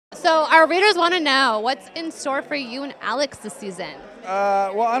So our readers want to know what's in store for you and Alex this season.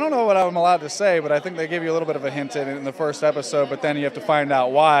 Well, I don't know what I'm allowed to say, but I think they give you a little bit of a hint in the first episode, but then you have to find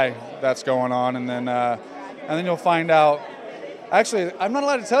out why that's going on, and then you'll find out. Actually, I'm not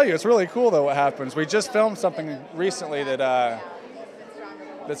allowed to tell you. It's really cool, though, what happens. We just filmed something recently that's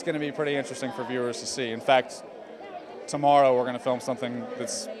going to be pretty interesting for viewers to see. In fact, tomorrow we're going to film something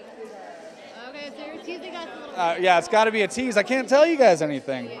that's... Okay, so you're teasing us a little bit. Yeah, it's got to be a tease. I can't tell you guys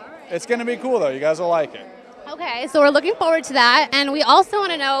anything. It's going to be cool, though. You guys will like it. Okay, so we're looking forward to that. And we also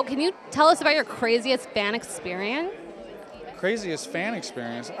want to know, can you tell us about your craziest fan experience? Craziest fan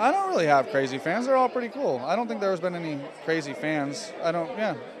experience? I don't really have crazy fans. They're all pretty cool. I don't think there's been any crazy fans. I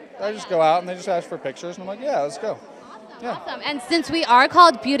just go out and they just ask for pictures, and I'm like, yeah, let's go. Yeah. Awesome. And since we are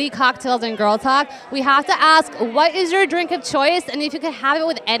called Beauty Cocktails and Girl Talk, we have to ask, what is your drink of choice? And if you could have it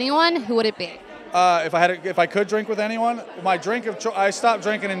with anyone, who would it be? If I could drink with anyone, my drink of choice, I stopped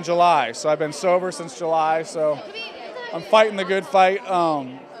drinking in July, so I've been sober since July, so I'm fighting the good fight.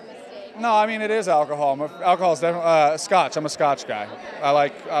 No, I mean, it is alcohol. Alcohol is definitely Scotch. I'm a Scotch guy. I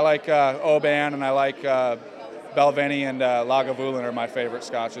like Oban, and I like Belveni and Lagavulin are my favorite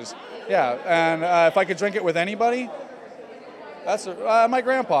Scotches. Yeah, and if I could drink it with anybody, that's my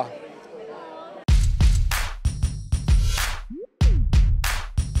grandpa.